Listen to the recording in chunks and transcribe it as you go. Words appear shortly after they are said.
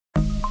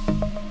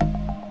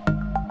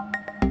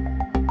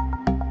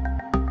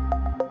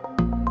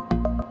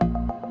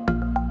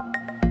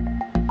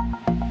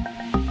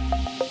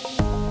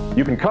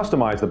You can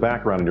customize the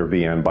background in your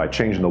VN by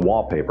changing the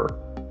wallpaper.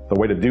 The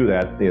way to do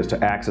that is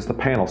to access the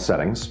panel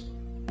settings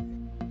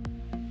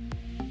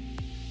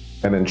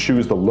and then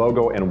choose the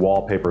logo and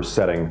wallpaper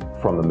setting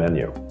from the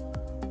menu.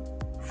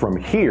 From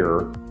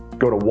here,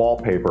 go to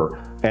wallpaper,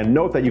 and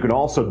note that you can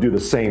also do the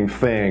same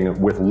thing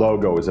with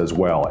logos as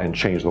well and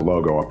change the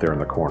logo up there in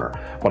the corner.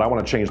 But I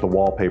want to change the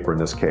wallpaper in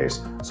this case,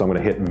 so I'm going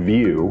to hit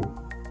View,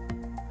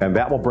 and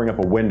that will bring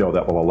up a window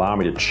that will allow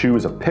me to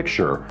choose a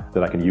picture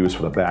that I can use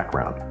for the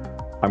background.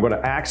 I'm going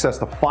to access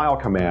the File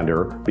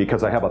Commander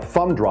because I have a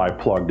thumb drive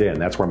plugged in.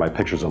 That's where my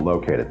pictures are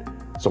located.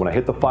 So when I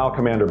hit the File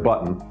Commander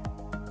button,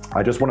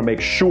 I just want to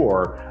make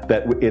sure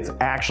that it's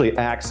actually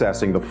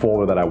accessing the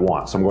folder that I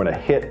want. So I'm going to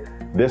hit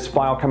this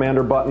File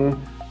Commander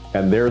button,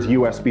 and there's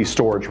USB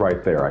storage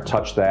right there. I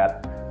touch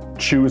that,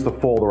 choose the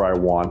folder I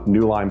want.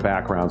 New Line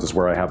Backgrounds is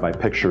where I have my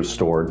pictures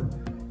stored,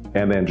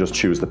 and then just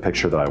choose the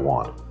picture that I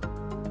want.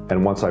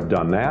 And once I've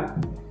done that,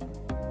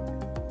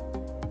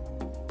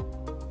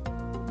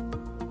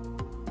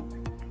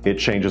 it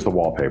changes the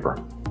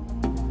wallpaper.